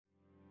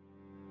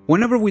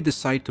Whenever we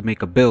decide to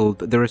make a build,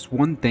 there is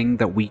one thing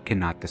that we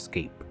cannot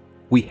escape.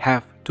 We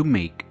have to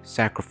make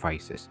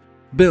sacrifices.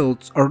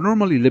 Builds are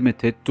normally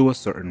limited to a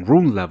certain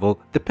rune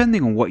level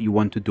depending on what you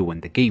want to do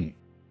in the game.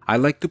 I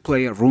like to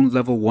play at rune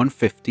level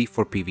 150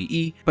 for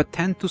PvE, but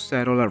tend to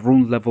settle at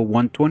rune level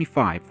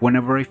 125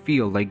 whenever I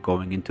feel like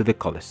going into the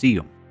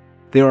Colosseum.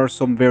 There are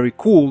some very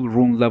cool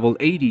rune level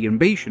 80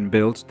 invasion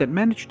builds that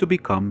manage to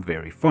become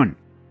very fun.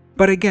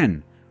 But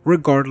again,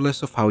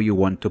 regardless of how you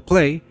want to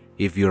play,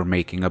 if you're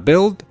making a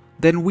build,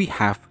 then we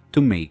have to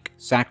make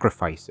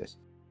sacrifices.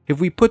 If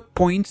we put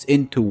points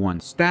into one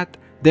stat,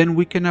 then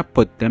we cannot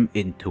put them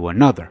into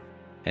another.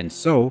 And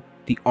so,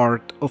 the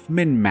art of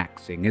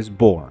min-maxing is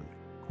born.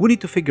 We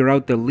need to figure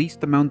out the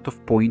least amount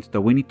of points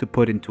that we need to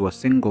put into a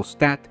single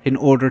stat in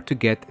order to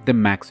get the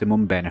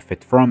maximum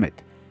benefit from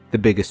it. The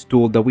biggest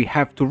tool that we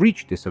have to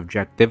reach this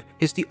objective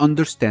is the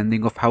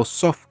understanding of how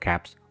soft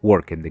caps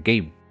work in the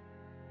game.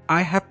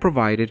 I have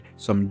provided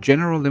some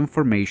general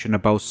information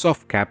about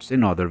soft caps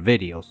in other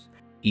videos.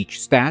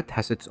 Each stat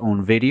has its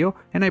own video,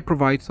 and I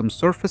provide some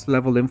surface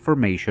level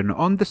information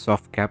on the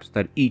soft caps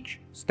that each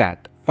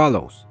stat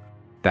follows.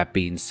 That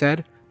being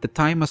said, the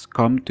time has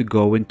come to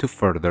go into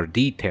further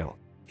detail.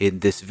 In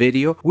this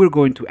video, we're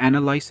going to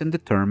analyze and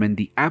determine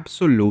the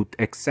absolute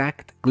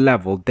exact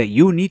level that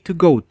you need to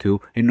go to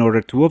in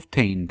order to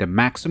obtain the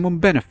maximum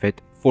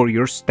benefit for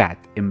your stat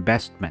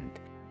investment.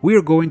 We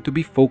are going to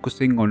be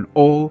focusing on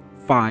all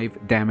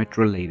 5 damage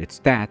related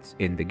stats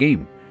in the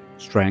game: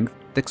 strength,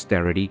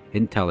 dexterity,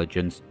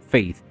 intelligence,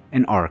 faith,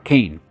 and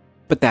arcane.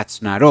 But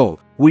that's not all.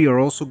 We are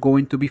also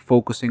going to be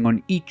focusing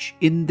on each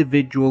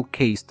individual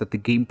case that the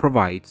game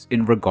provides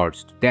in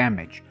regards to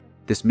damage.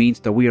 This means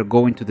that we are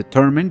going to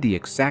determine the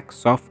exact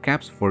soft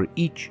caps for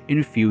each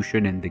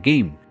infusion in the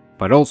game,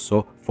 but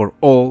also for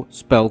all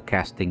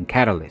spellcasting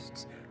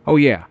catalysts. Oh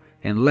yeah,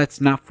 and let's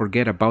not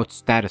forget about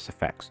status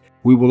effects.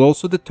 We will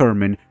also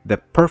determine the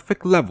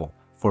perfect level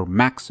for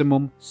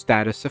maximum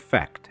status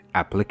effect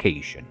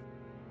application.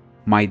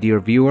 My dear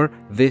viewer,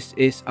 this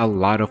is a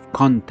lot of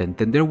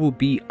content and there will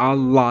be a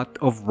lot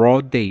of raw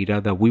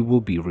data that we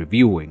will be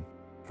reviewing.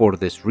 For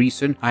this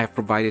reason, I have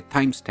provided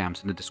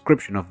timestamps in the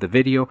description of the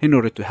video in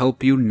order to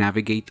help you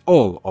navigate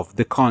all of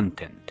the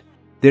content.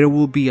 There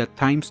will be a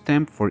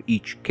timestamp for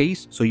each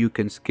case, so you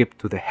can skip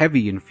to the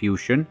heavy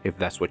infusion if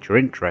that's what you're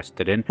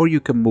interested in, or you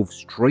can move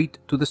straight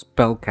to the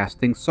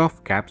spellcasting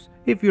soft caps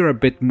if you're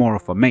a bit more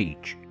of a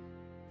mage.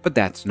 But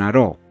that's not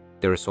all.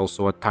 There is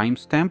also a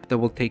timestamp that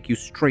will take you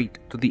straight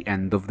to the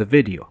end of the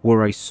video,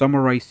 where I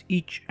summarize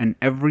each and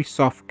every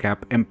soft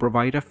cap and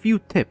provide a few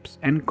tips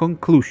and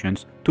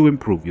conclusions to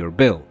improve your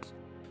builds.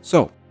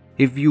 So,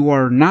 if you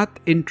are not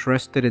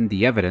interested in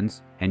the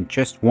evidence and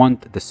just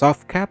want the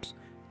soft caps,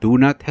 do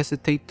not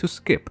hesitate to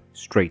skip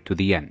straight to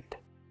the end.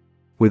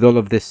 With all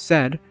of this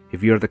said,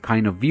 if you're the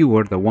kind of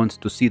viewer that wants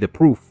to see the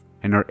proof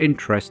and are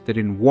interested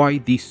in why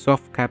these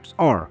soft caps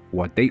are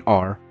what they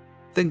are,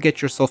 then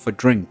get yourself a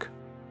drink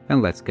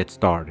and let's get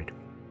started.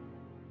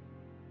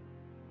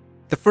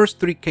 The first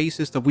 3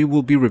 cases that we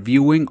will be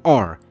reviewing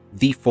are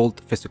default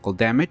physical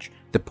damage,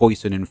 the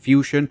poison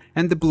infusion,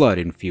 and the blood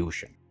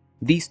infusion.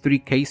 These 3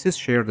 cases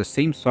share the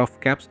same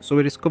soft caps, so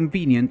it is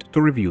convenient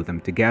to review them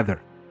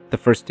together. The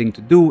first thing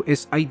to do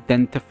is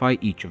identify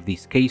each of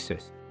these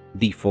cases.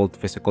 Default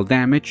physical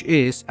damage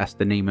is, as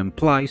the name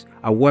implies,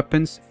 a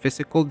weapon's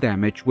physical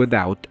damage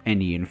without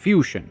any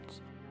infusions.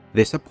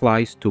 This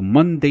applies to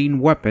mundane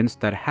weapons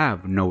that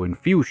have no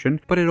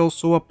infusion, but it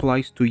also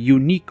applies to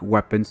unique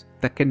weapons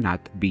that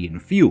cannot be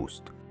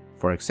infused.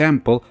 For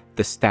example,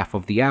 the Staff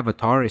of the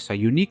Avatar is a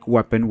unique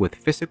weapon with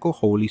physical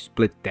holy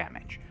split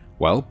damage.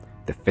 Well,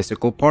 the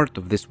physical part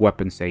of this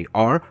weapon's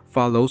AR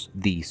follows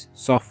these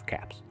soft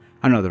caps.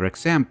 Another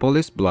example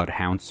is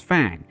Bloodhound's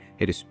Fang.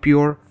 It is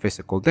pure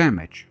physical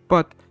damage,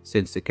 but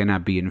since it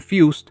cannot be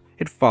infused,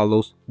 it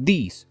follows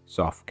these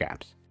soft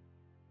caps.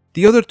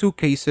 The other 2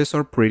 cases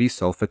are pretty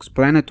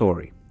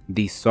self-explanatory.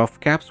 These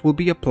soft caps will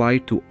be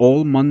applied to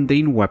all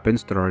mundane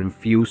weapons that are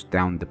infused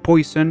down the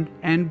poison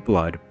and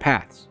blood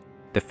paths.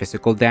 The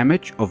physical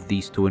damage of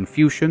these 2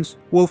 infusions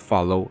will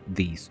follow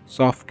these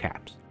soft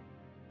caps.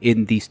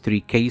 In these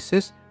 3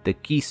 cases, the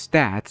key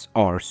stats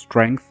are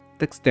strength,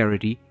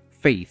 dexterity,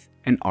 faith,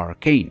 and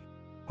arcane.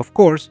 Of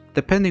course,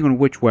 depending on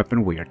which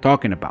weapon we are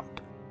talking about.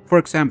 For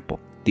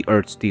example, the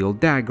Earthsteel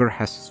Dagger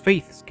has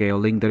faith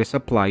scaling that is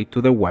applied to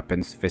the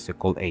weapon's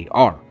physical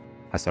AR.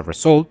 As a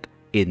result,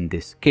 in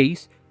this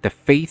case, the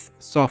faith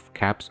soft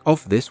caps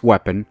of this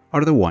weapon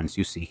are the ones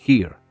you see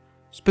here.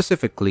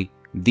 Specifically,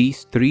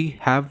 these 3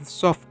 have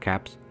soft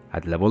caps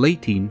at level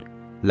 18,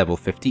 level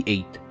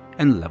 58,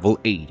 and level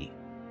 80.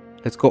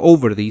 Let's go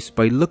over these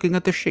by looking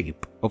at the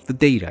shape of the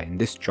data in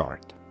this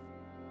chart.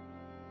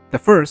 The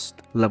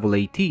first, level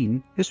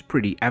 18, is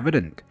pretty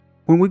evident.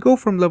 When we go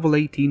from level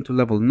 18 to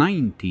level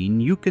 19,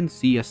 you can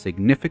see a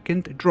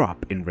significant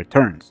drop in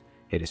returns.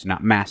 It is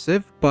not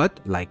massive, but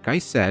like I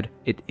said,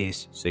 it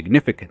is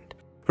significant.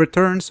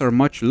 Returns are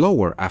much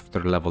lower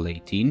after level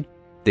 18.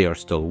 They are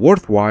still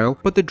worthwhile,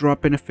 but the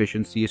drop in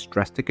efficiency is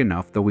drastic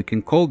enough that we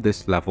can call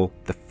this level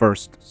the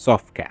first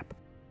soft cap.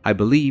 I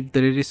believe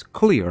that it is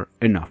clear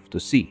enough to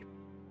see.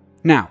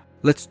 Now,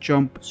 let's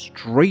jump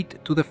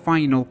straight to the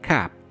final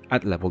cap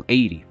at level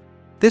 80.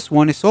 This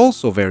one is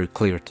also very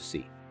clear to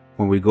see.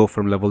 When we go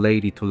from level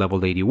 80 to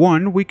level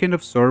 81, we can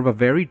observe a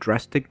very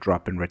drastic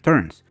drop in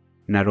returns.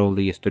 Not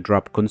only is the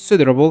drop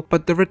considerable,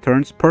 but the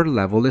returns per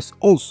level is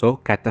also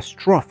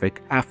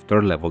catastrophic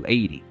after level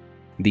 80.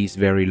 These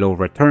very low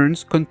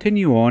returns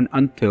continue on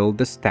until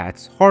the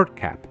stats hard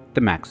cap,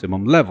 the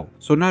maximum level.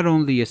 So not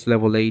only is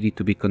level 80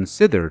 to be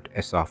considered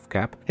a soft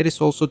cap, it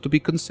is also to be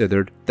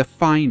considered the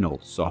final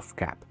soft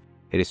cap.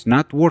 It is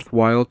not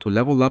worthwhile to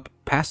level up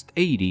past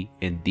 80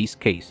 in these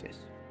cases.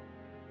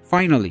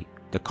 Finally,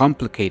 the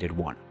complicated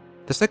one.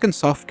 The second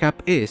soft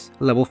cap is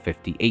level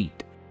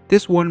 58.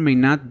 This one may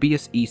not be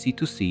as easy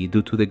to see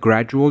due to the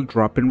gradual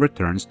drop in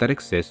returns that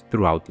exist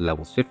throughout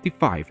levels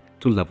 55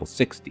 to level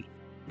 60.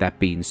 That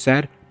being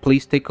said,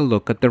 please take a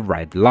look at the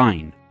red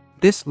line.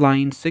 This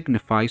line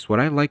signifies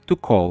what I like to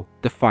call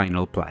the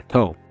final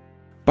plateau.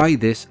 By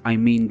this, I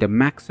mean the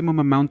maximum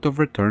amount of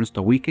returns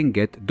that we can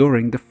get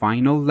during the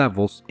final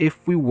levels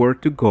if we were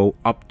to go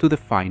up to the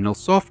final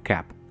soft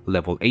cap,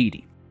 level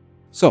 80.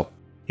 So,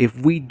 if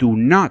we do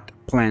not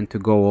plan to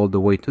go all the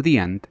way to the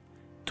end,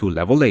 to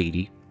level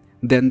 80,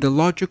 then the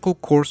logical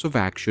course of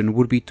action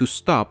would be to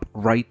stop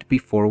right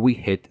before we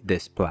hit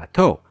this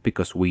plateau,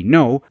 because we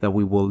know that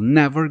we will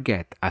never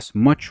get as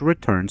much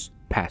returns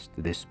past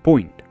this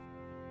point.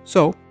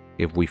 So,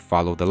 if we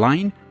follow the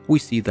line, we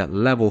see that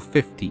level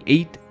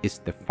 58 is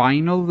the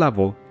final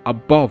level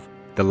above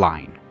the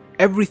line.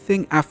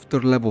 Everything after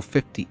level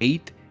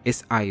 58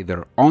 is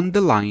either on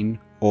the line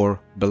or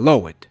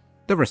below it.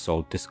 The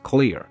result is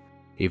clear.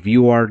 If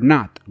you are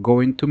not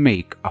going to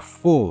make a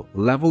full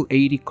level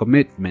 80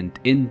 commitment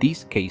in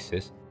these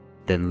cases,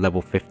 then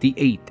level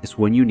 58 is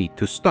when you need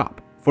to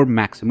stop for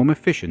maximum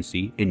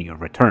efficiency in your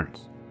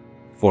returns.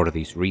 For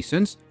these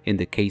reasons, in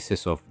the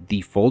cases of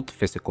default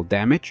physical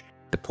damage,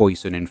 the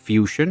poison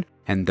infusion,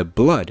 and the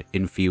blood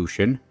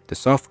infusion, the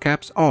soft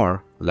caps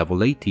are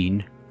level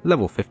 18,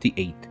 level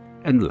 58,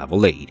 and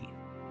level 80.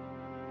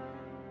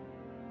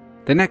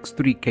 The next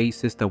three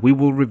cases that we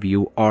will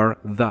review are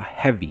the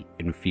heavy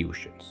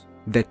infusions,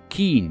 the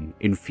keen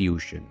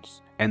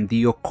infusions, and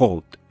the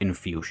occult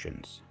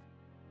infusions.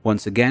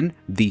 Once again,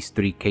 these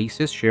three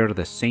cases share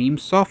the same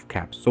soft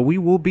caps, so we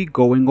will be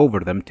going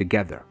over them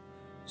together.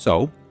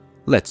 So,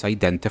 let's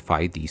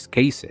identify these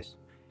cases.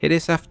 It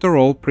is after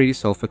all pretty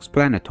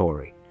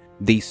self-explanatory.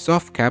 These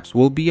soft caps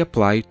will be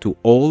applied to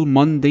all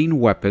mundane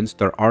weapons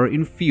that are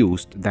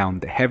infused down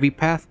the heavy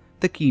path,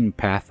 the keen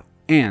path,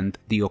 and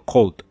the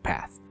occult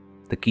path.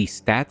 The key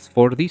stats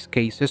for these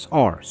cases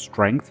are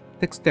strength,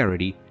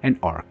 dexterity, and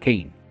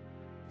arcane.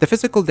 The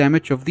physical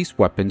damage of these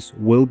weapons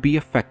will be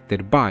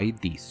affected by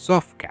these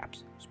soft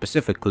caps.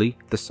 Specifically,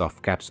 the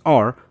soft caps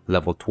are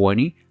level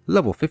 20,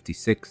 level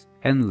 56,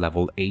 and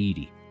level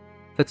 80.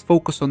 Let's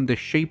focus on the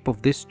shape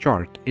of this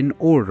chart in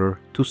order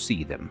to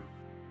see them.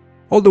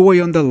 All the way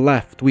on the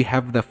left, we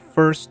have the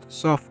first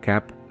soft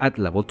cap at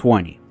level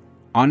 20.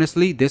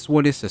 Honestly, this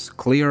one is as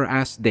clear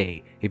as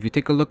day. If you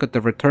take a look at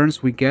the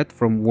returns we get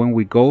from when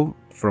we go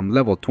from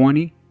level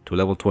 20 to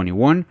level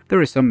 21,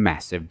 there is a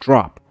massive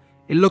drop.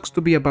 It looks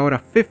to be about a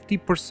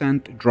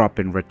 50% drop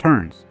in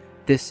returns.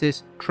 This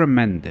is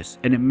tremendous,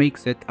 and it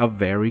makes it a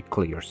very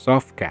clear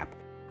soft cap.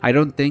 I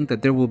don't think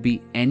that there will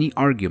be any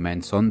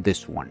arguments on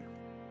this one.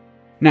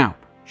 Now,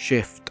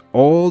 shift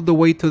all the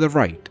way to the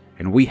right,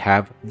 and we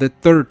have the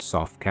third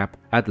soft cap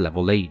at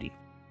level 80.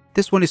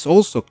 This one is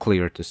also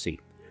clear to see.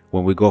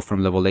 When we go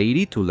from level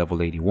 80 to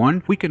level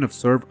 81, we can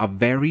observe a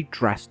very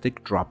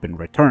drastic drop in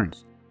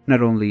returns.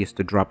 Not only is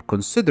the drop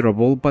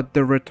considerable, but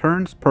the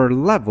returns per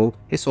level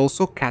is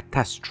also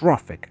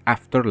catastrophic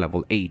after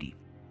level 80.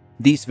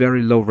 These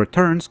very low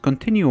returns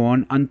continue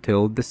on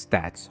until the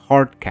stats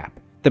hard cap,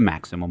 the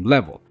maximum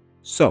level.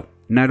 So,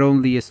 not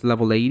only is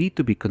level 80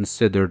 to be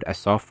considered a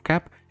soft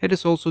cap, it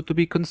is also to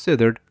be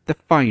considered the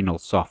final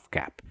soft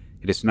cap.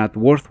 It is not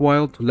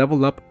worthwhile to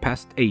level up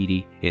past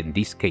 80 in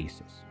these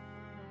cases.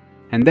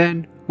 And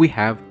then we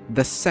have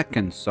the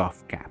second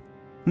soft cap.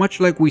 Much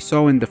like we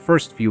saw in the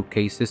first few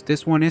cases,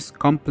 this one is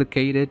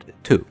complicated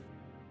too.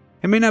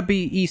 It may not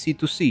be easy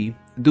to see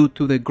due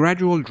to the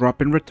gradual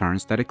drop in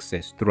returns that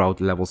exist throughout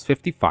levels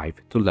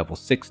 55 to level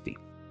 60.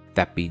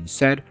 That being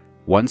said,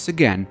 once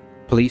again,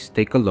 please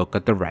take a look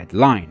at the red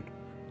line.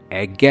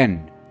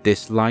 Again,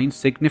 this line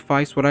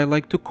signifies what I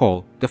like to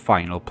call the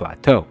final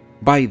plateau.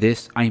 By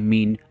this, I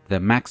mean the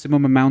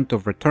maximum amount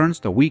of returns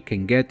that we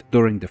can get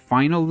during the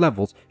final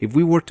levels if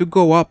we were to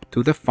go up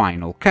to the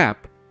final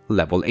cap,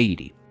 level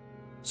 80.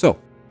 So,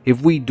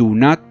 if we do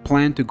not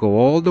plan to go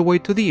all the way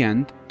to the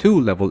end, to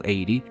level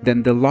 80,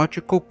 then the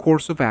logical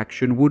course of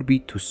action would be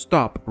to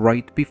stop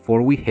right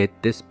before we hit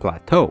this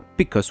plateau,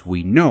 because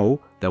we know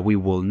that we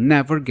will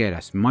never get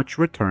as much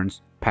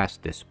returns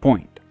past this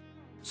point.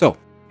 So,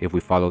 if we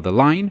follow the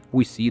line,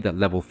 we see that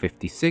level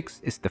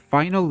 56 is the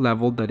final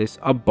level that is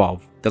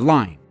above the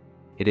line.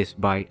 It is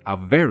by a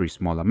very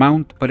small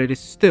amount, but it is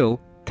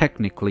still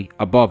technically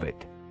above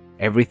it.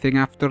 Everything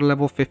after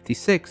level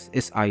 56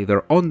 is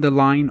either on the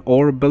line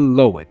or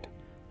below it.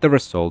 The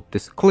result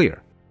is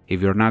clear.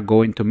 If you're not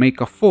going to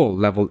make a full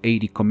level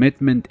 80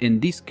 commitment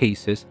in these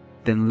cases,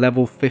 then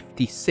level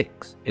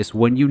 56 is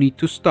when you need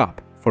to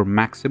stop for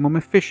maximum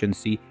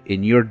efficiency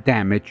in your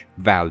damage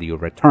value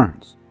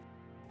returns.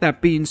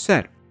 That being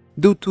said,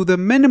 due to the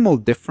minimal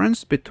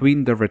difference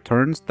between the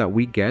returns that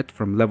we get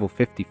from level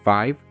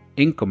 55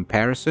 in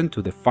comparison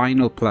to the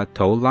final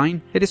plateau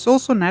line, it is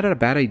also not a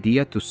bad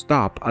idea to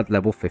stop at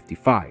level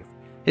 55.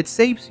 It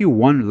saves you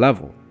one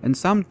level, and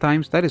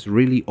sometimes that is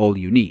really all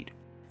you need.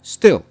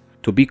 Still,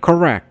 to be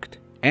correct,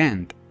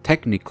 and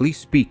technically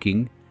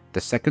speaking,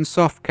 the second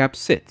soft cap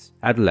sits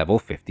at level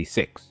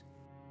 56.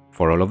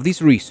 For all of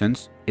these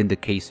reasons, in the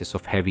cases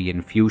of heavy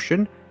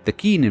infusion, the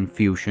keen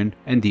infusion,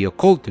 and the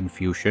occult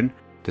infusion,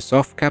 the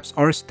soft caps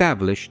are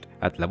established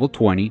at level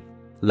 20,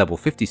 level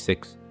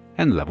 56,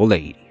 and level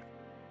 80.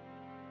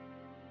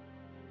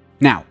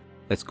 Now,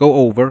 let's go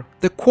over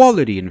the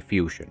quality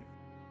infusion.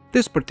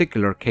 This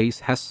particular case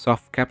has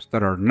soft caps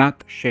that are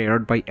not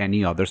shared by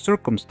any other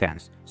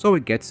circumstance, so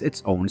it gets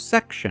its own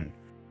section.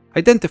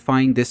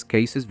 Identifying this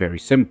case is very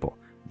simple.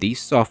 These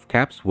soft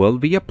caps will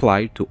be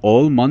applied to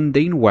all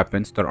mundane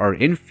weapons that are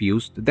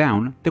infused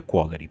down the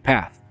quality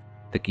path.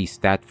 The key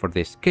stat for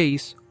this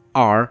case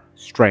are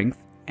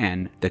strength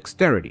and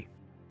dexterity.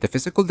 The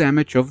physical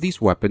damage of these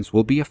weapons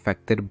will be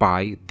affected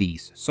by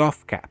these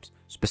soft caps.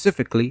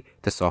 Specifically,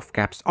 the soft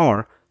caps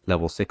are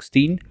level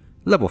 16,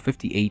 level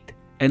 58,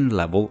 and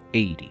level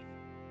 80.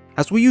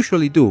 As we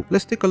usually do,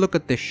 let's take a look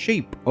at the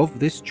shape of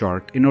this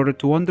chart in order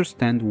to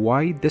understand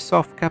why the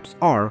soft caps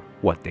are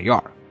what they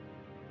are.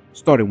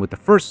 Starting with the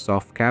first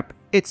soft cap,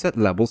 it's at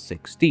level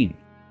 16.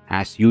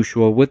 As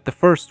usual with the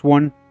first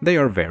one, they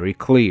are very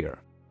clear.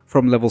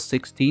 From level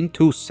 16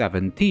 to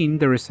 17,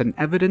 there is an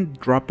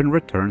evident drop in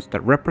returns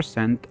that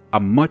represent a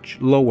much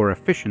lower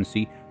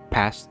efficiency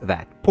past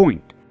that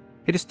point.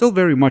 It is still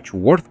very much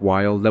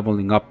worthwhile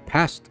leveling up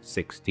past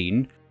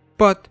 16,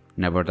 but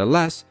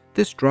nevertheless,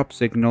 this drop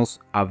signals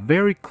a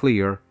very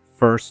clear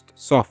first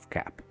soft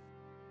cap.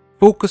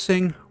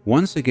 Focusing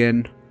once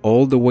again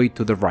all the way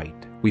to the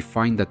right, we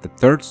find that the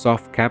third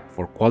soft cap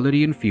for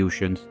quality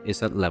infusions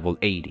is at level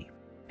 80.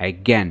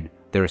 Again,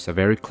 there is a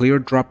very clear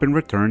drop in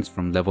returns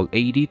from level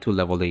 80 to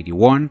level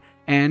 81,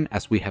 and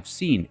as we have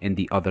seen in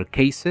the other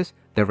cases,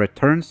 the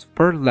returns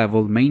per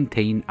level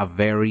maintain a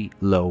very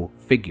low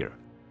figure.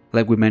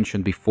 Like we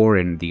mentioned before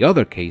in the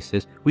other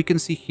cases, we can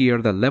see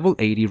here that level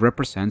 80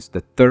 represents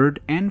the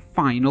third and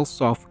final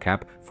soft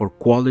cap for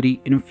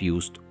quality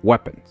infused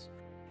weapons.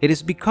 It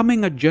is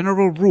becoming a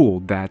general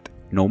rule that,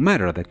 no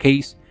matter the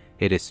case,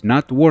 it is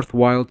not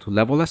worthwhile to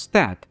level a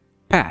stat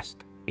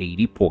past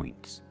 80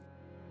 points.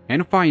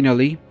 And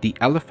finally, the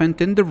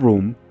elephant in the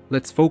room,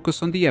 let's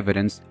focus on the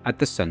evidence at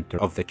the center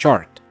of the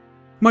chart.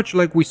 Much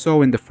like we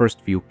saw in the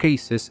first few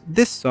cases,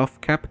 this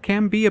soft cap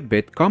can be a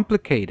bit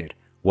complicated.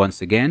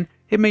 Once again,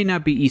 it may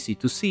not be easy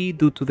to see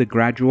due to the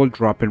gradual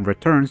drop in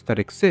returns that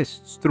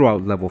exists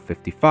throughout level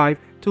 55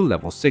 to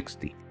level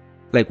 60.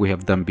 Like we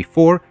have done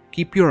before,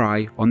 keep your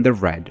eye on the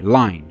red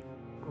line.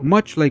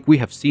 Much like we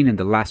have seen in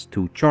the last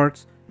two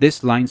charts,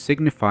 this line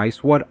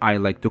signifies what I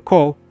like to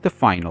call the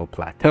final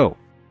plateau.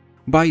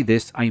 By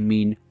this I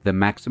mean the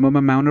maximum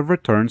amount of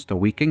returns that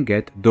we can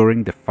get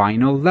during the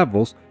final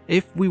levels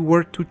if we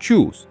were to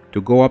choose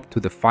to go up to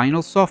the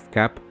final soft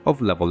cap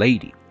of level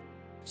 80.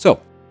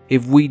 So,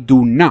 if we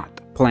do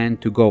not plan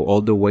to go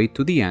all the way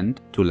to the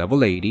end, to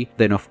level 80,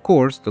 then of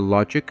course the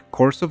logic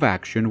course of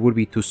action would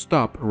be to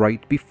stop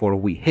right before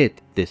we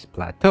hit this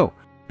plateau,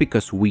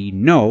 because we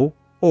know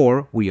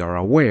or we are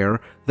aware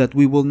that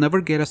we will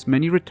never get as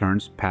many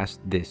returns past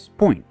this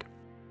point.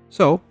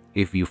 So,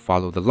 if you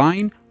follow the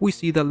line, we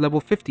see that level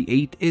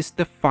 58 is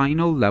the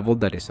final level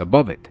that is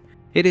above it.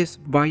 It is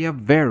by a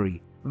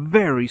very,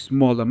 very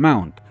small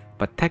amount,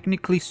 but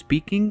technically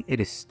speaking, it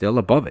is still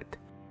above it.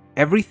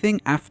 Everything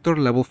after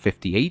level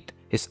 58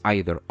 is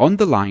either on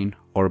the line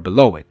or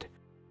below it.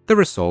 The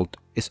result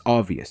is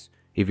obvious.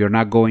 If you're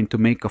not going to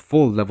make a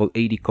full level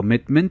 80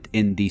 commitment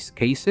in these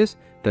cases,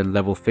 then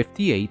level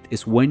 58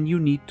 is when you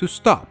need to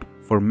stop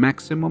for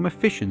maximum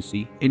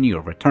efficiency in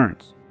your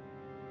returns.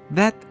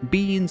 That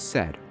being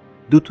said,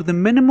 due to the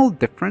minimal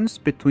difference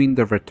between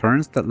the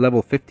returns that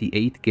level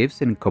 58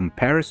 gives in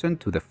comparison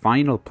to the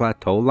final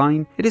plateau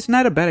line, it is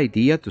not a bad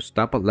idea to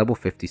stop at level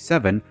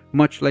 57,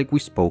 much like we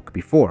spoke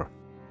before.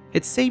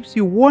 It saves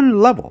you one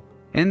level,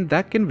 and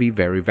that can be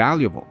very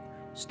valuable.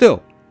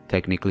 Still,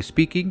 technically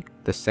speaking,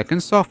 the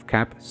second soft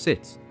cap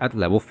sits at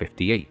level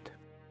 58.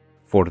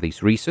 For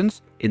these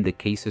reasons, in the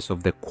cases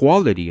of the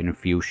quality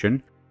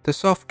infusion, the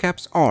soft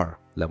caps are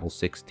level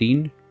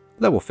 16,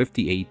 level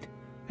 58,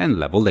 and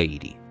level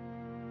 80.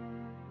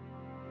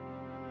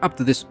 Up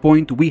to this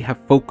point, we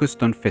have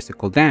focused on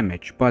physical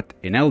damage, but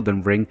in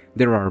Elden Ring,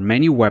 there are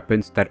many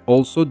weapons that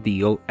also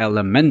deal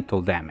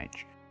elemental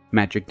damage.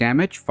 Magic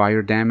damage,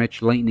 fire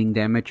damage, lightning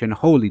damage, and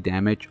holy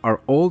damage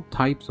are all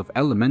types of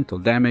elemental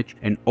damage,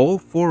 and all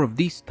four of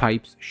these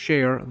types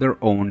share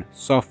their own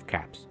soft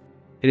caps.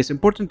 It is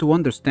important to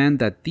understand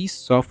that these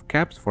soft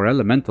caps for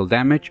elemental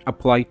damage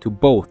apply to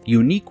both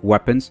unique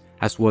weapons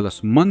as well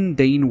as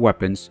mundane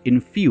weapons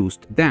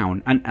infused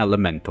down an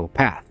elemental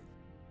path.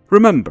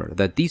 Remember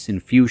that these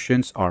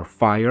infusions are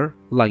fire,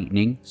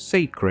 lightning,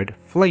 sacred,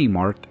 flame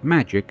art,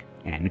 magic,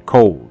 and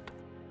cold.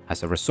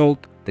 As a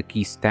result, the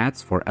key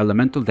stats for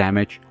elemental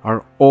damage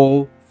are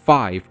all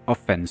 5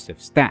 offensive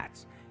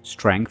stats: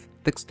 strength,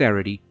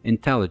 dexterity,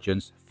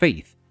 intelligence,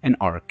 faith, and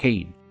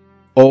arcane.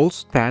 All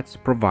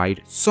stats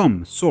provide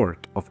some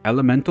sort of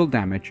elemental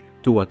damage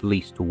to at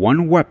least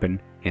one weapon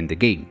in the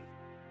game.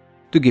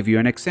 To give you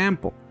an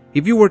example,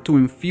 if you were to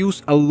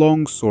infuse a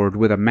longsword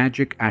with a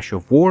magic Ash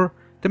of War,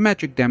 the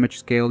magic damage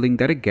scaling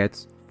that it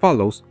gets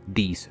follows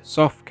these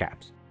soft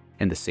caps.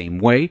 In the same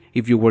way,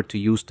 if you were to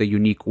use the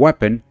unique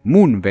weapon,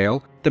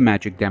 Moonveil, the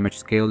magic damage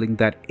scaling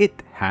that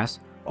it has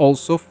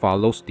also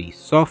follows these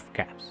soft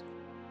caps.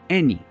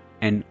 Any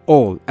and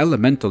all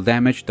elemental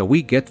damage that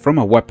we get from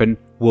a weapon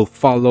will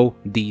follow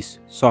these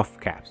soft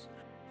caps.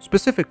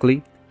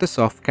 Specifically, the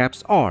soft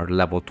caps are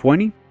level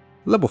 20,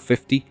 level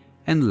 50,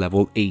 and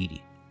level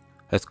 80.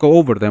 Let's go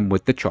over them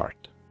with the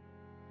chart.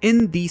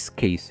 In these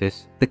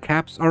cases, the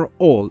caps are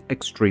all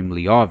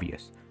extremely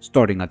obvious.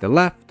 Starting at the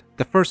left,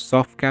 the first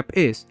soft cap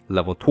is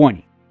level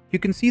 20. You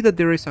can see that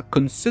there is a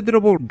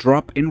considerable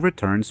drop in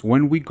returns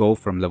when we go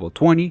from level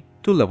 20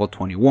 to level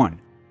 21.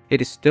 It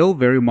is still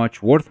very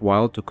much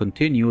worthwhile to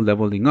continue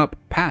leveling up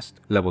past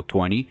level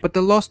 20, but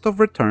the loss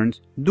of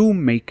returns do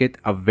make it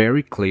a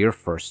very clear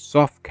first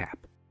soft cap.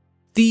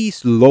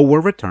 These lower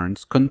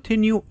returns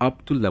continue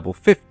up to level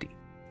 50.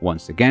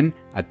 Once again,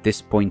 at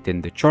this point in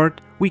the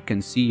chart, we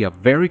can see a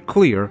very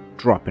clear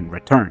drop in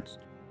returns.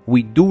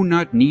 We do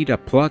not need a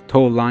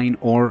plateau line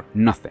or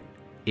nothing.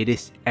 It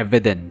is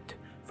evident.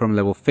 From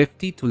level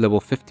 50 to level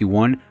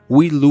 51,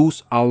 we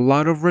lose a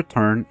lot of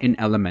return in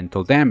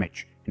elemental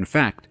damage. In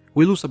fact,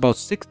 we lose about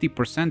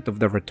 60% of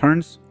the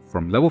returns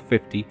from level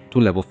 50 to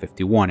level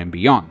 51 and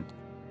beyond.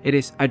 It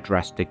is a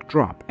drastic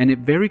drop, and it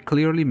very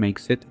clearly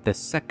makes it the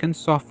second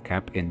soft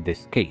cap in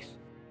this case.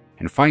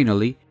 And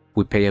finally,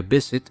 we pay a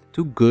visit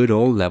to good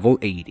old level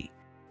 80.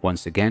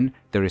 Once again,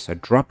 there is a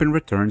drop in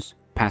returns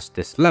past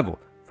this level,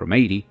 from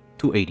 80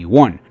 to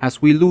 81,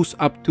 as we lose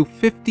up to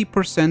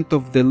 50%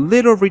 of the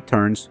little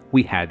returns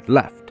we had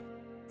left.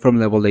 From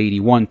level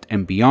 81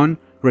 and beyond,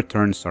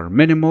 returns are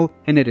minimal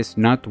and it is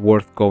not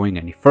worth going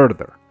any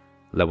further.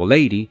 Level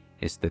 80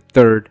 is the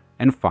third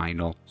and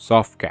final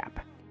soft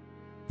cap.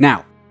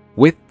 Now,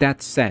 with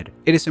that said,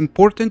 it is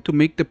important to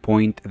make the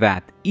point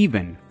that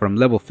even from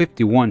level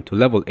 51 to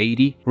level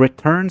 80,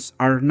 returns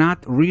are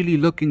not really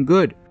looking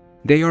good.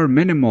 They are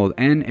minimal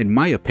and, in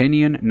my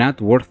opinion,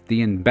 not worth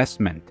the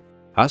investment.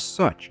 As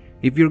such,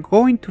 if you're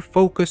going to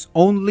focus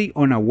only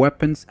on a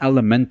weapon's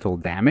elemental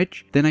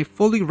damage, then I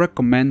fully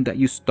recommend that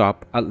you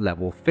stop at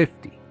level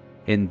 50.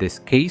 In this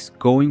case,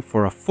 going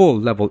for a full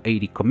level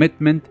 80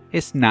 commitment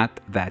is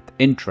not that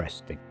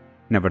interesting.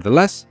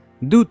 Nevertheless,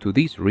 due to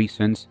these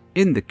reasons,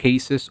 in the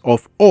cases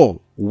of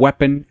all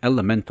weapon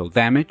elemental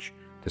damage,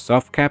 the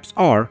soft caps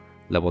are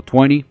level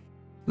 20,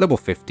 level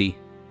 50,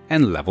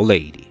 and level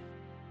 80.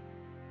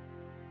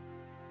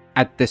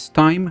 At this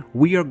time,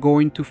 we are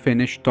going to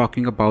finish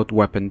talking about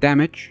weapon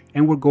damage,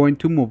 and we're going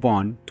to move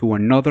on to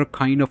another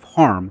kind of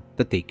harm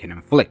that they can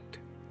inflict: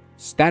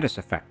 status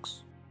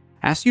effects.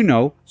 As you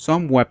know,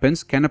 some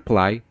weapons can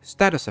apply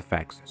status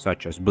effects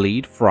such as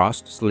bleed,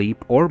 frost,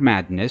 sleep, or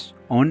madness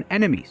on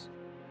enemies.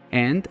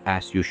 And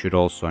as you should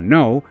also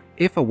know,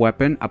 if a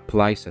weapon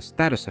applies a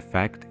status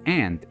effect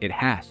and it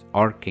has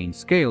arcane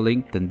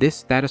scaling, then this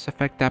status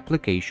effect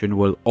application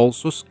will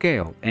also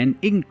scale and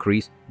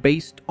increase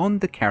based on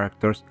the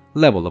character's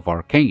level of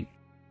arcane.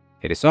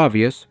 It is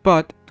obvious,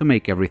 but to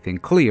make everything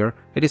clear,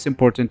 it is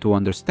important to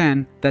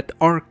understand that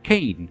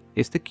arcane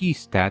is the key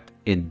stat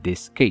in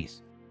this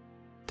case.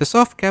 The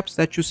soft caps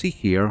that you see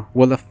here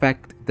will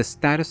affect the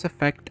status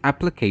effect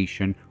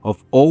application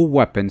of all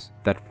weapons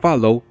that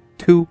follow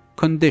two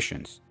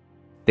conditions.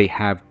 They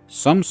have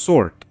some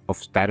sort of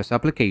status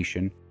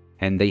application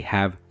and they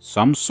have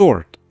some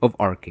sort of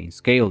arcane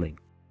scaling.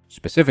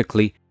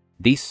 Specifically,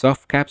 these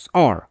soft caps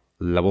are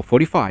level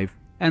 45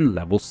 and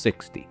level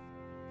 60.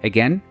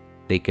 Again,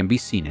 they can be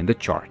seen in the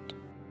chart.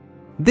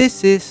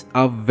 This is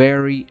a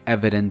very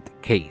evident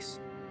case.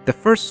 The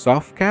first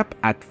soft cap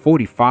at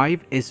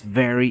 45 is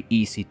very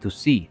easy to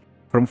see.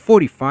 From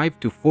 45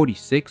 to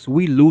 46,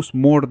 we lose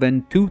more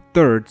than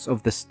 2/3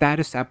 of the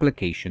status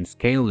application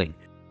scaling.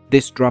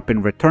 This drop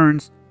in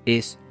returns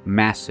is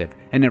massive,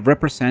 and it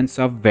represents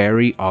a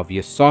very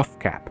obvious soft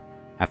cap.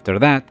 After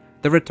that,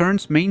 the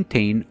returns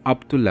maintain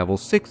up to level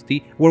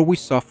 60, where we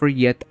suffer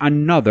yet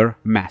another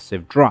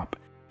massive drop.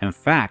 In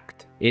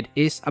fact, it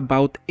is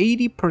about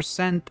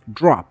 80%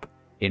 drop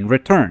in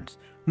returns,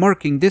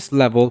 marking this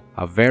level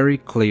a very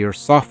clear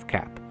soft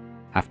cap.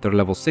 After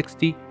level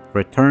 60,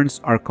 returns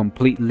are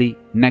completely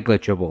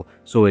negligible,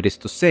 so it is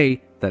to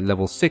say that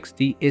level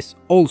 60 is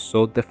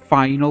also the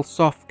final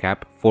soft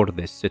cap for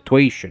this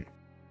situation.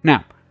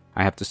 Now,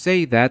 I have to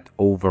say that,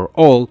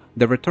 overall,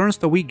 the returns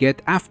that we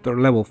get after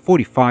level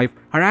 45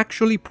 are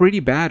actually pretty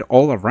bad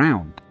all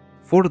around.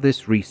 For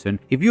this reason,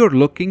 if you are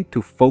looking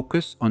to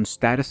focus on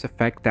status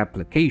effect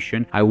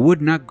application, I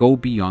would not go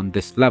beyond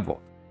this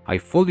level. I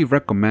fully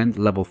recommend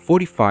level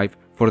 45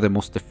 for the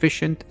most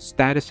efficient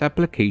status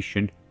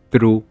application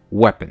through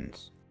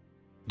weapons.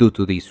 Due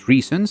to these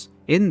reasons,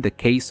 in the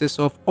cases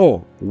of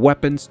all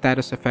weapon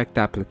status effect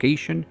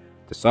application,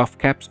 the soft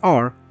caps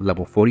are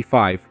level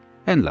 45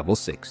 and level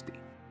 60.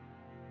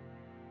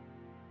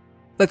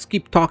 Let's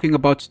keep talking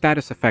about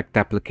status effect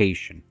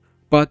application,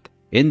 but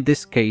in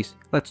this case,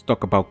 let's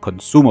talk about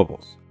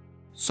consumables.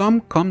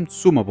 Some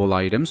consumable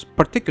items,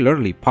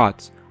 particularly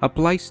pots,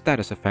 apply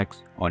status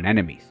effects on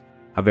enemies.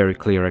 A very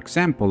clear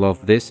example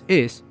of this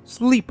is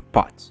sleep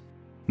pots.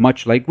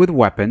 Much like with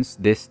weapons,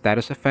 this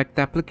status effect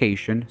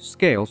application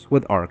scales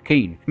with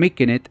arcane,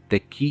 making it the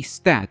key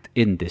stat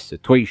in this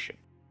situation.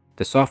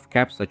 The soft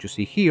caps that you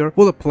see here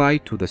will apply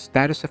to the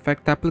status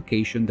effect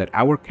application that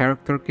our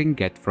character can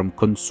get from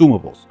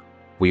consumables.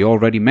 We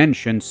already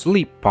mentioned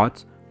sleep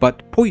pots,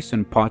 but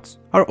poison pots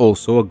are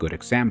also a good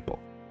example.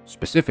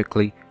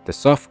 Specifically, the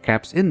soft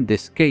caps in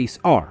this case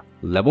are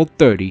level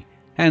 30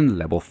 and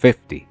level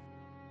 50.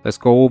 Let's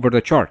go over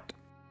the chart.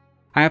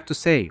 I have to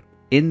say,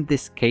 in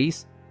this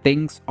case,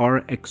 things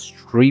are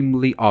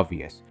extremely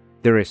obvious.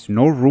 There is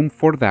no room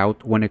for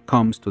doubt when it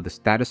comes to the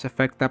status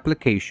effect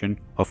application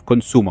of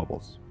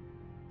consumables.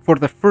 For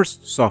the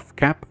first soft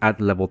cap at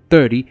level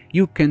 30,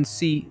 you can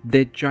see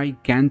the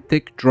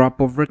gigantic drop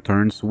of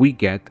returns we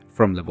get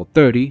from level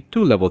 30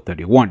 to level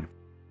 31.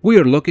 We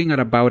are looking at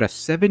about a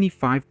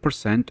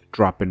 75%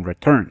 drop in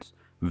returns,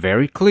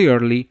 very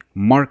clearly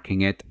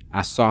marking it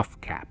a soft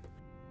cap.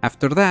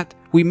 After that,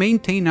 we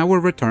maintain our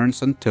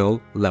returns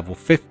until level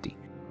 50.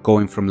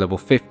 Going from level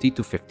 50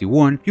 to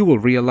 51, you will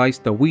realize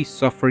that we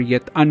suffer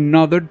yet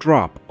another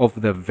drop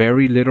of the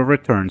very little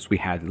returns we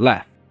had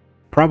left.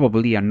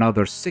 Probably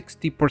another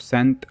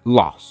 60%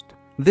 lost.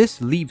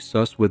 This leaves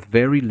us with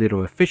very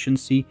little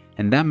efficiency,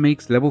 and that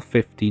makes level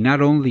 50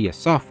 not only a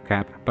soft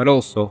cap, but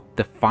also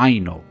the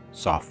final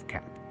soft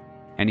cap.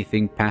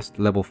 Anything past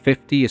level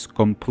 50 is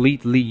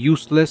completely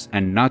useless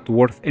and not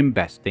worth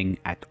investing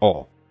at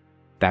all.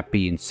 That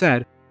being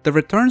said, the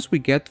returns we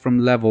get from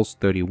levels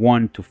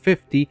 31 to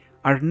 50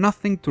 are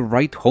nothing to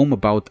write home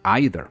about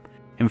either.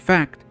 In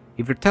fact,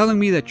 if you're telling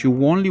me that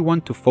you only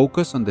want to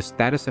focus on the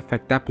status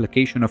effect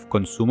application of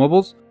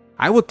consumables,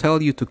 I will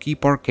tell you to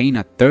keep arcane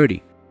at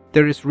 30.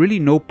 There is really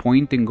no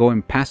point in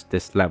going past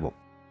this level.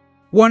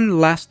 One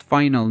last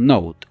final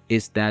note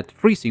is that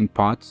freezing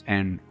pots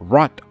and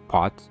rot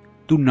pots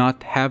do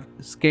not have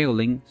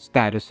scaling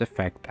status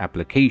effect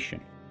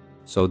application,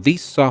 so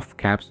these soft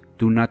caps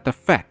do not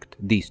affect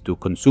these two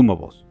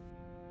consumables.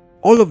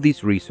 All of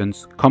these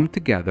reasons come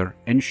together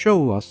and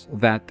show us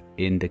that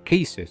in the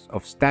cases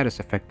of status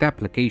effect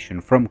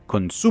application from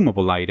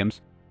consumable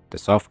items, the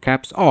soft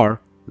caps are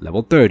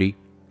level 30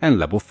 and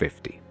level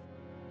 50.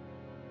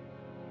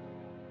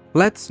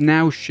 Let's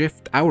now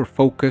shift our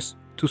focus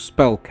to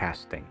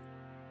spellcasting.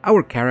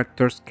 Our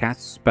characters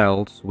cast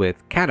spells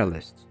with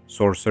catalysts,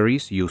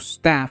 sorceries use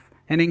staff,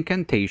 and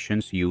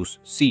incantations use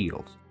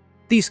seals.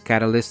 These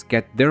catalysts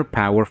get their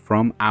power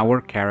from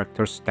our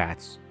character's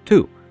stats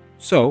too.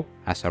 So,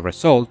 as a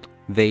result,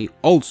 they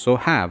also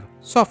have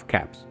soft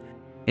caps.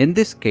 In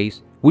this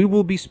case, we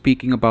will be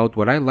speaking about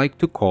what I like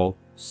to call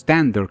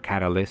standard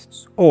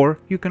catalysts, or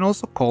you can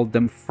also call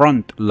them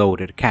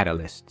front-loaded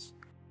catalysts.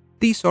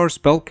 These are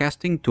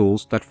spellcasting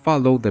tools that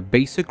follow the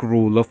basic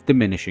rule of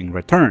diminishing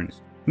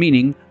returns,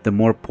 meaning the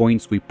more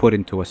points we put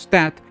into a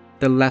stat,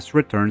 the less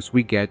returns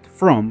we get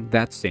from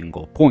that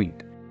single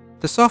point.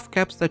 The soft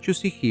caps that you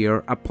see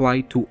here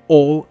apply to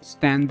all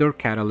standard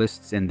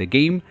catalysts in the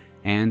game,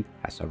 and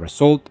as a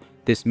result,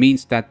 this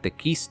means that the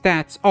key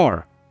stats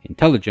are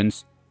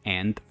intelligence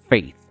and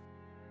faith.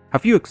 A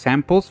few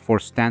examples for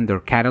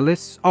standard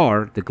catalysts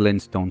are the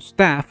glintstone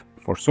staff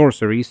for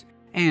sorceries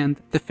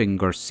and the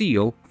finger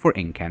seal for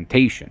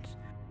incantations.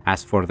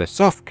 As for the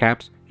soft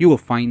caps, you will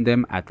find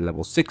them at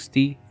level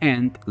 60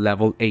 and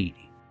level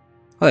 80.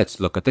 Let's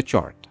look at the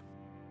chart.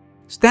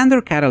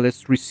 Standard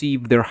catalysts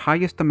receive their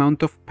highest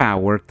amount of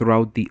power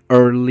throughout the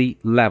early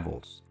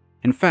levels.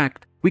 In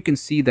fact, we can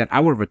see that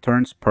our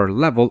returns per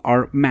level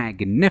are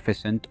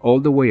magnificent all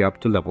the way up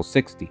to level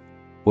 60.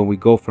 When we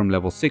go from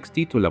level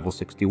 60 to level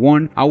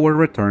 61, our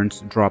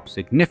returns drop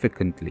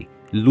significantly,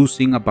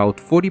 losing about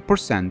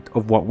 40%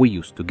 of what we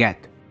used to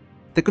get.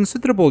 The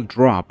considerable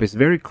drop is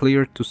very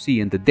clear to see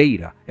in the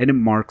data, and it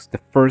marks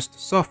the first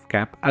soft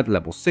cap at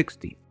level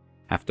 60.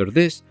 After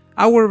this,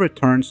 our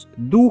returns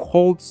do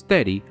hold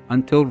steady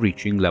until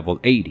reaching level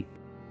 80.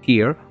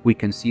 Here, we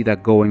can see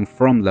that going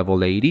from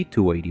level 80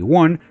 to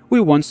 81, we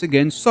once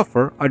again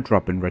suffer a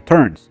drop in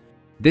returns.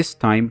 This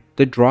time,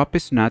 the drop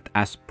is not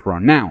as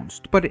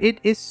pronounced, but it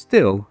is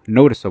still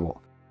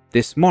noticeable.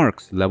 This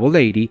marks level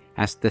 80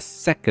 as the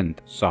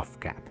second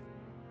soft cap.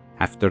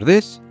 After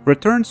this,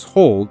 returns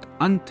hold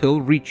until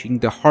reaching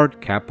the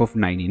hard cap of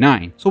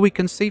 99, so we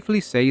can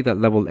safely say that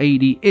level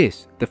 80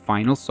 is the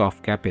final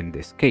soft cap in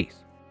this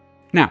case.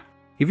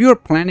 If you are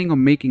planning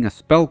on making a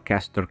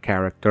spellcaster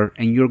character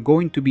and you're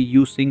going to be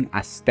using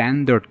a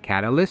standard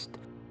catalyst,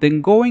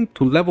 then going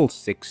to level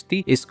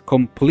 60 is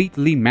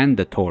completely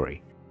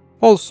mandatory.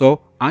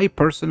 Also, I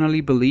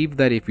personally believe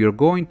that if you're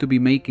going to be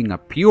making a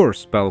pure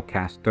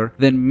spellcaster,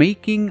 then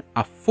making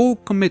a full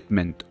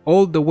commitment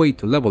all the way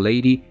to level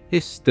 80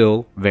 is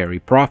still very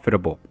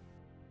profitable.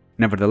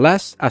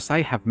 Nevertheless, as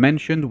I have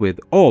mentioned with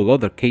all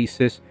other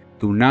cases,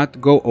 do not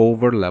go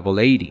over level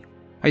 80.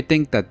 I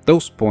think that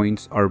those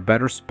points are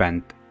better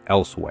spent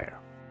elsewhere.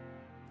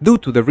 Due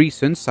to the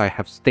reasons I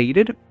have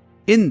stated,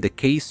 in the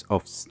case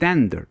of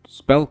standard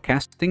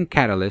spellcasting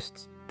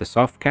catalysts, the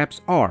soft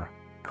caps are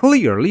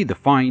clearly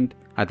defined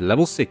at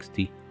level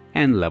 60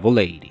 and level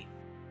 80.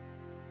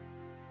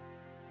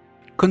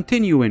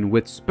 Continuing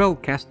with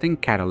spellcasting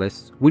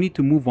catalysts, we need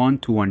to move on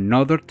to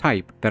another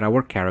type that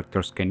our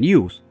characters can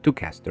use to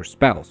cast their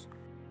spells.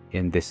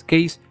 In this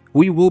case,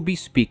 we will be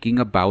speaking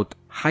about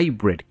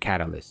hybrid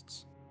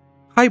catalysts.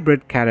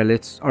 Hybrid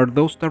catalysts are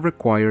those that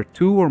require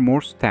 2 or more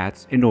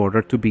stats in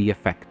order to be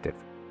effective.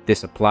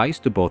 This applies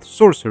to both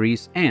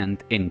sorceries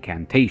and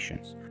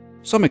incantations.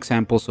 Some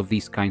examples of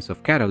these kinds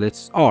of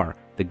catalysts are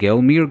the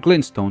Gelmir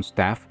Glintstone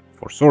Staff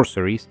for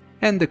sorceries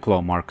and the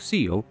Clawmark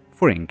Seal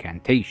for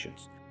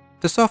incantations.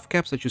 The soft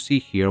caps that you see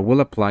here will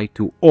apply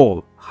to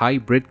all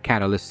hybrid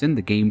catalysts in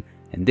the game,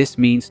 and this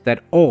means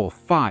that all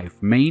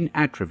 5 main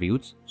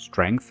attributes,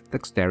 Strength,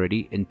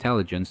 Dexterity,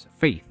 Intelligence,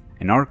 Faith,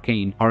 and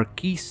Arcane, are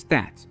key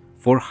stats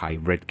for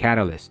hybrid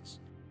catalysts.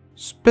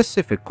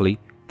 Specifically,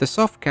 the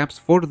soft caps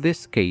for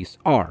this case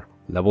are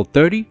level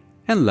 30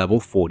 and level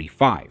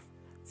 45.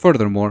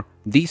 Furthermore,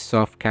 these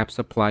soft caps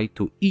apply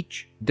to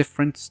each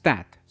different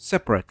stat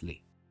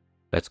separately.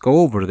 Let's go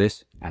over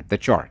this at the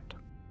chart.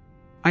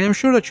 I am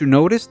sure that you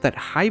noticed that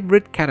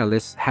hybrid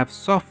catalysts have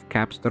soft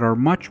caps that are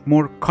much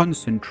more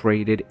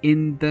concentrated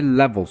in the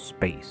level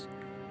space.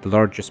 The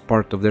largest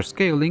part of their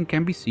scaling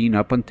can be seen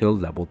up until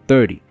level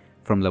 30.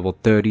 From level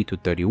 30 to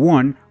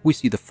 31, we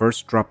see the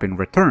first drop in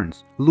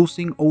returns,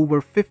 losing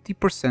over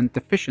 50%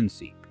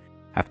 efficiency.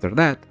 After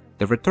that,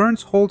 the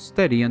returns hold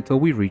steady until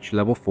we reach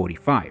level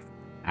 45.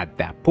 At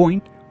that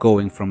point,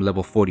 going from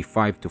level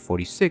 45 to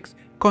 46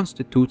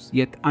 constitutes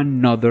yet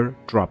another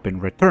drop in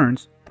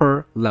returns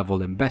per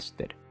level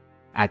invested.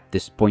 At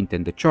this point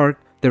in the chart,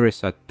 there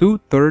is a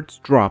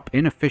 2/3 drop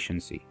in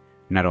efficiency.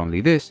 Not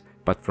only this,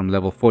 but from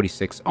level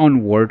 46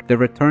 onward, the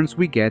returns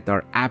we get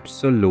are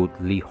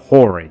absolutely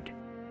horrid.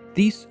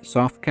 These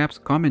soft caps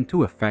come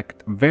into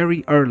effect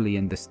very early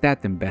in the stat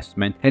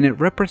investment, and it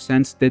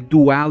represents the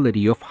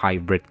duality of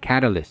hybrid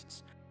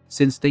catalysts.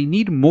 Since they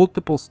need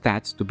multiple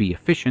stats to be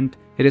efficient,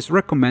 it is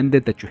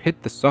recommended that you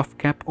hit the soft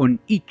cap on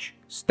each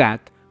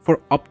stat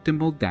for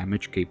optimal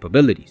damage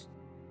capabilities.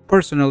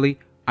 Personally,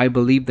 I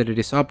believe that it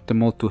is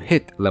optimal to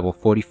hit level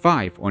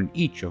 45 on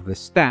each of the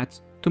stats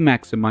to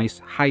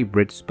maximize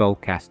hybrid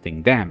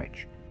spellcasting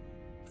damage.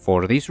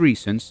 For these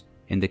reasons,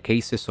 in the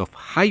cases of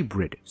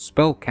hybrid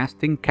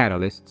spellcasting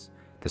catalysts,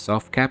 the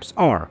soft caps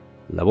are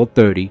level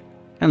 30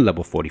 and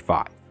level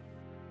 45.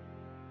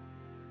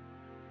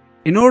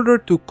 In order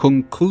to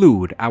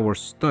conclude our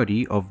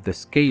study of the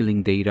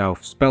scaling data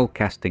of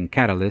spellcasting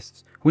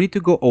catalysts, we need to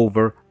go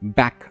over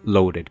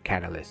backloaded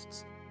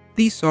catalysts.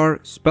 These are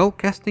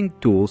spellcasting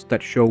tools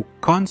that show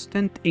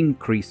constant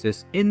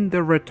increases in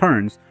the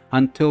returns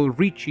until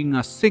reaching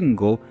a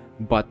single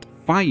but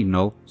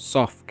final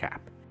soft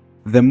cap.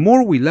 The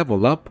more we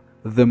level up,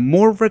 the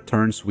more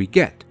returns we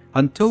get,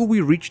 until we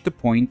reach the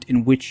point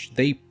in which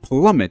they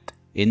plummet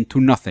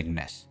into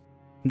nothingness.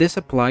 This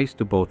applies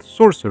to both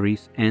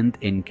sorceries and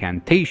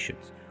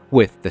incantations,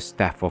 with the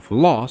Staff of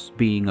Loss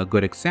being a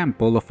good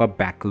example of a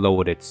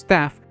backloaded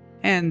staff,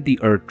 and the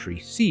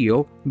Erdtree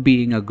Seal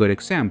being a good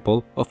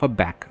example of a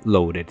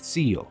backloaded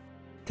seal.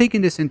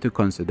 Taking this into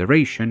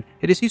consideration,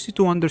 it is easy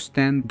to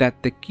understand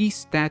that the key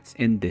stats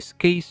in this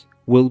case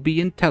will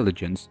be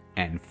Intelligence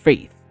and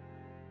Faith.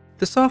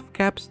 The soft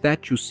caps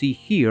that you see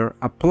here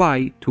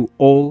apply to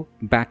all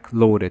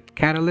backloaded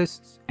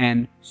catalysts,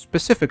 and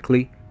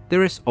specifically,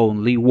 there is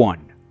only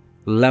one,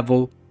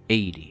 level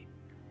 80.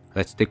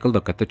 Let's take a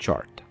look at the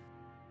chart.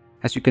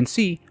 As you can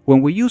see,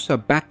 when we use a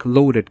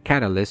backloaded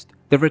catalyst,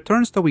 the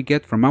returns that we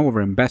get from our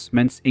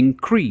investments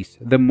increase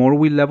the more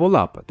we level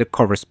up the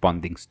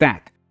corresponding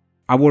stat.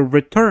 Our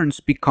returns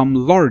become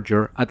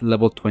larger at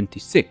level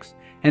 26,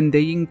 and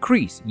they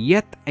increase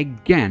yet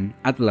again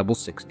at level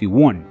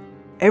 61.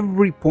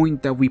 Every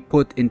point that we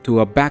put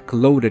into a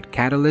backloaded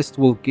catalyst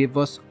will give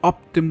us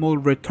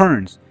optimal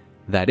returns,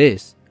 that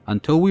is,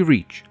 until we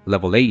reach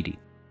level 80.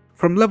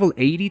 From level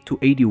 80 to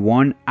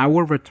 81,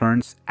 our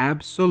returns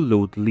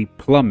absolutely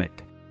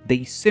plummet.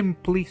 They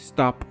simply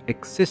stop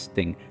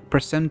existing,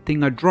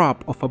 presenting a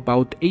drop of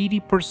about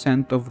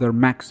 80% of their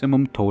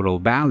maximum total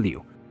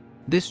value.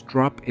 This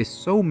drop is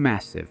so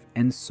massive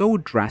and so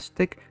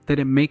drastic that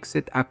it makes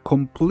it a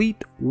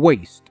complete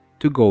waste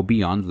to go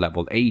beyond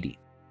level 80.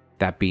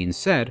 That being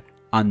said,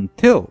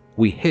 until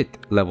we hit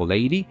level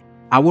 80,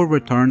 our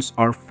returns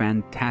are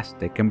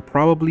fantastic and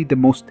probably the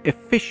most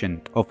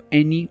efficient of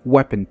any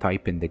weapon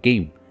type in the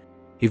game.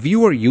 If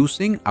you are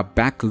using a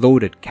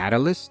backloaded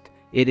catalyst,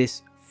 it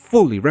is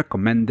fully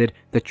recommended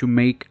that you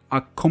make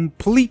a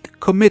complete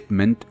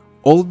commitment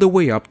all the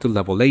way up to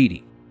level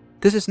 80.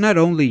 This is not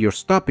only your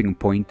stopping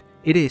point,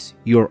 it is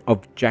your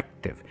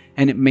objective,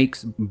 and it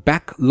makes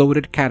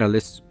backloaded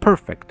catalysts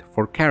perfect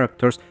for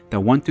characters that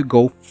want to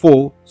go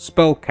full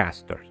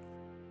spellcasters.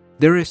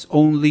 There is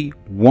only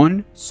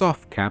one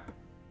soft cap,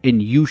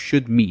 and you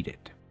should meet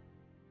it.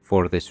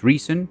 For this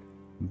reason,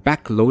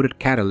 backloaded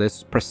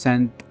catalysts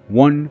present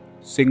one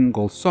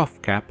single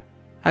soft cap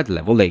at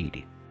level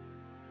 80.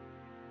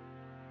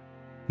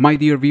 My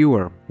dear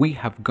viewer, we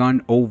have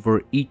gone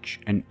over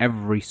each and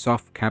every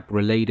soft cap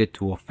related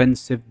to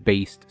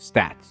offensive-based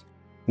stats.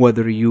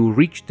 Whether you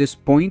reach this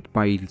point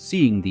by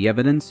seeing the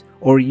evidence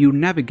or you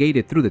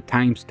navigated through the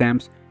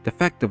timestamps, the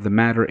fact of the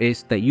matter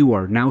is that you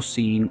are now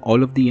seeing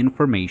all of the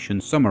information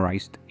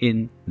summarized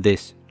in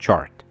this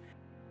chart.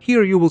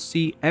 Here you will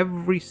see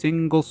every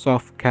single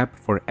soft cap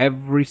for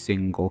every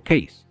single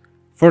case.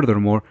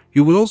 Furthermore,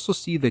 you will also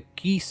see the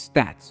key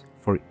stats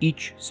for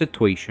each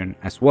situation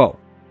as well.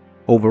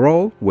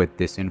 Overall, with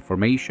this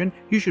information,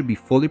 you should be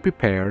fully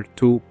prepared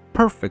to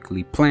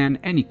perfectly plan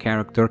any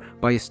character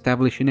by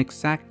establishing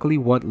exactly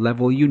what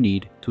level you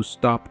need to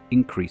stop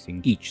increasing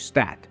each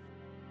stat.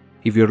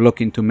 If you're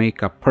looking to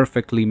make a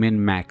perfectly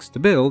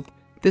min-maxed build,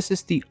 this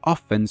is the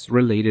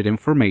offense-related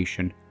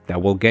information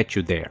that will get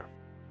you there.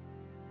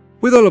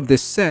 With all of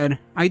this said,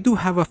 I do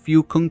have a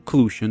few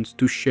conclusions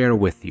to share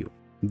with you.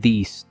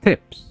 These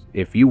tips,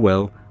 if you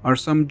will, are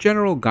some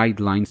general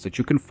guidelines that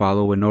you can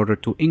follow in order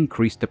to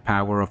increase the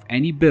power of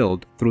any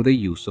build through the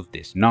use of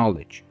this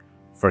knowledge.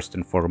 First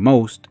and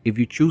foremost, if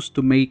you choose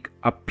to make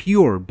a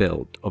pure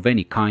build of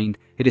any kind,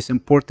 it is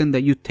important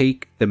that you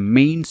take the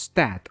main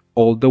stat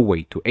all the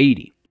way to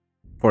 80.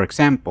 For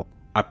example,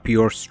 a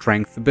pure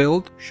strength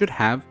build should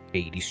have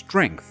 80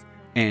 strength,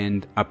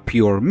 and a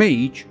pure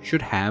mage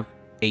should have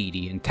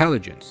 80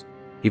 intelligence.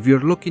 If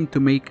you're looking to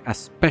make a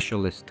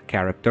specialist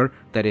character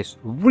that is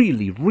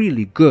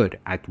really good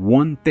at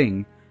one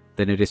thing,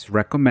 then it is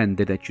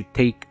recommended that you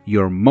take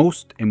your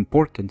most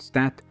important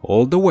stat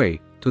all the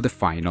way to the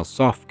final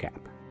soft cap.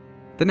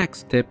 The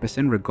next tip is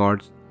in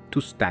regards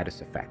to status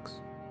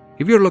effects.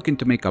 If you're looking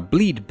to make a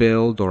bleed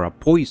build or a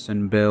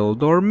poison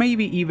build or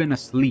maybe even a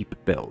sleep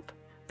build,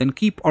 then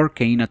keep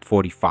arcane at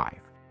 45.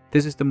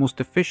 This is the most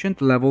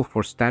efficient level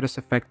for status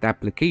effect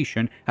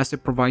application as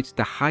it provides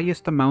the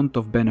highest amount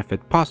of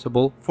benefit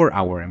possible for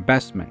our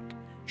investment.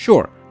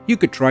 Sure, you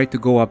could try to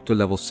go up to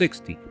level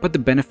 60, but the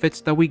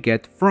benefits that we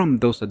get from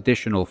those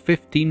additional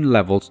 15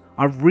 levels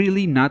are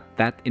really not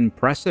that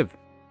impressive.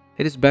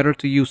 It is better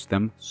to use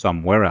them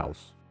somewhere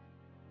else.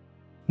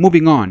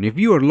 Moving on, if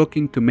you are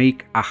looking to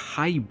make a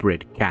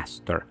hybrid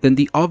caster, then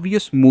the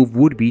obvious move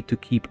would be to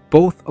keep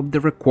both of the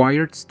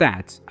required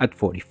stats at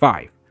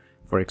 45.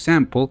 For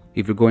example,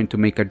 if you're going to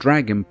make a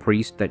dragon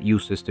priest that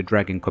uses the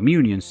dragon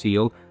communion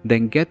seal,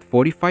 then get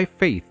 45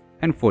 faith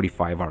and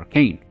 45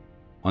 arcane.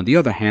 On the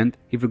other hand,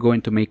 if you're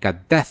going to make a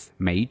death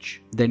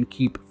mage, then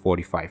keep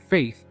 45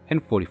 faith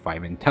and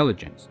 45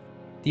 intelligence.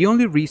 The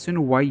only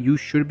reason why you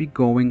should be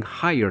going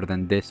higher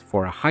than this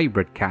for a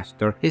hybrid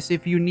caster is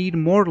if you need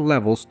more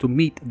levels to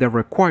meet the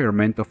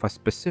requirement of a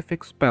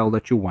specific spell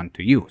that you want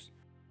to use.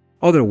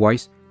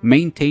 Otherwise,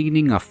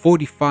 maintaining a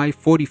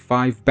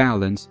 45-45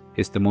 balance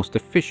is the most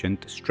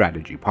efficient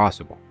strategy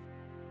possible.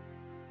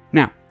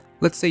 Now,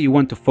 let's say you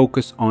want to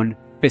focus on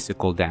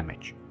physical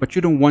damage, but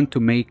you don't want to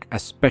make a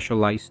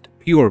specialized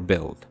pure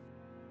build.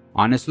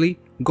 Honestly,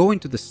 going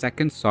to the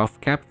second soft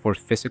cap for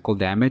physical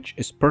damage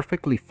is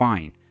perfectly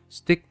fine.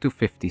 Stick to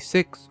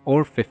 56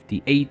 or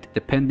 58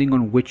 depending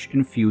on which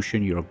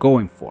infusion you're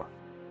going for.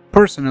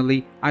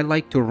 Personally, I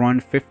like to run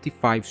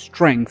 55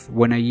 strength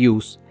when I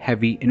use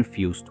heavy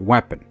infused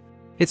weapon.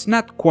 It's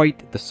not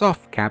quite the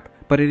soft cap,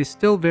 but it is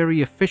still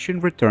very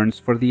efficient returns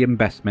for the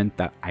investment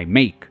that I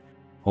make.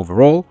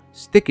 Overall,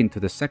 sticking to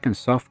the second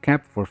soft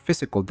cap for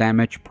physical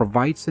damage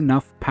provides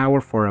enough power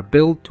for a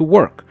build to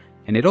work,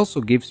 and it also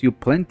gives you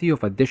plenty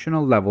of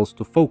additional levels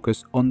to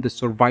focus on the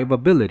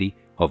survivability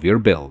of your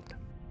build.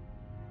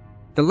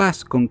 The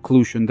last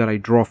conclusion that I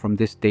draw from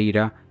this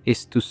data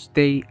is to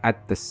stay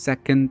at the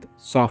second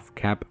soft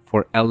cap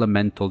for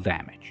elemental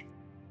damage.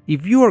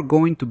 If you are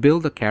going to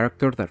build a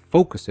character that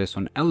focuses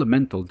on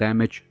elemental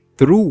damage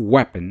through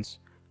weapons,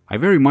 I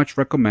very much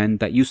recommend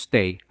that you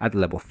stay at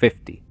level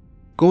 50.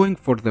 Going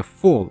for the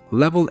full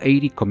level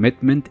 80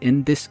 commitment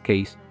in this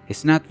case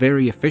is not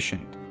very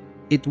efficient.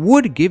 It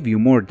would give you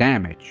more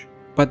damage,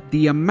 but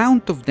the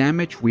amount of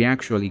damage we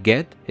actually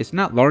get is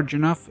not large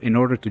enough in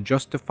order to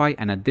justify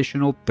an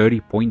additional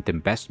 30-point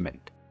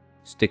investment.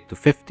 Stick to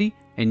 50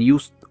 and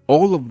use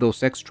all of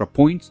those extra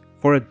points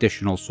for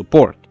additional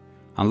support.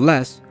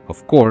 Unless,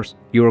 of course,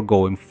 you are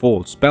going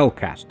full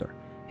spellcaster.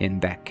 In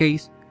that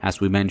case, as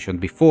we mentioned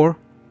before,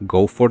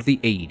 go for the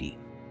 80.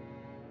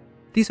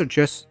 These are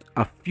just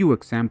a few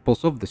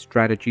examples of the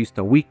strategies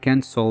that we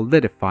can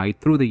solidify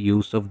through the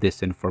use of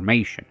this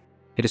information.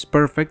 It is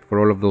perfect for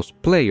all of those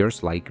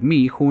players like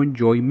me who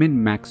enjoy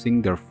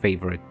min-maxing their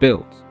favorite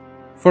builds.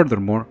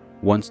 Furthermore,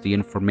 Once the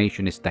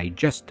information is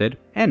digested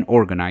and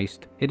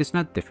organized, it is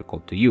not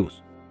difficult to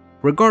use.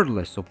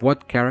 Regardless of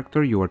what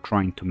character you are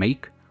trying to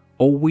make,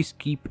 always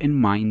keep in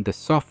mind the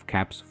soft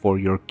caps for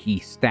your key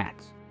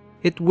stats.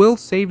 It will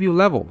save you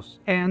levels,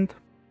 and,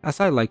 as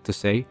I like to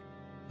say,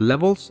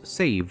 levels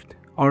saved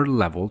are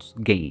levels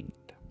gained.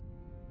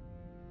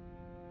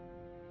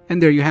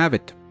 And there you have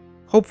it.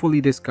 Hopefully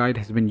this guide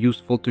has been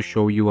useful to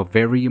show you a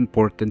very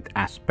important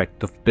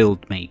aspect of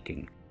build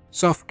making.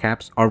 Soft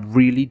caps are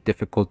really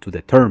difficult to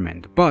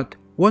determine, but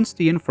once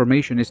the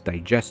information is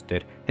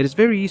digested, it is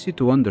very easy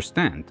to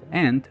understand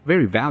and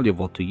very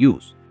valuable to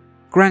use.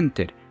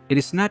 Granted, it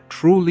is not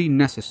truly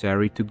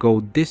necessary to go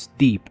this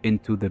deep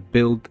into the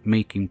build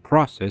making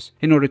process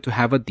in order to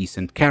have a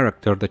decent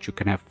character that you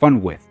can have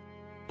fun with.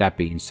 That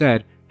being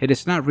said, it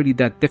is not really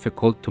that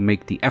difficult to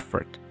make the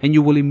effort, and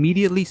you will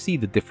immediately see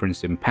the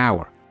difference in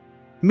power.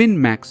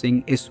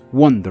 Min-maxing is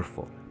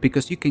wonderful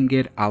because you can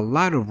get a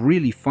lot of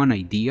really fun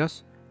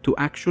ideas to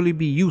actually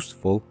be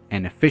useful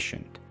and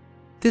efficient.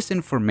 This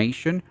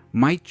information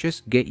might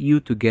just get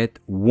you to get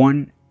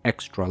one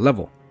extra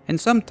level, and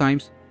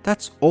sometimes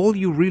that's all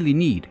you really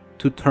need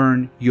to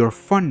turn your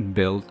fun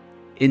build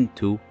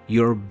into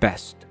your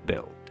best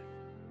build.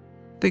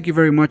 Thank you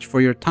very much for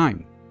your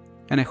time,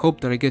 and I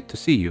hope that I get to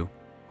see you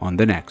on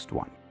the next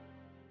one.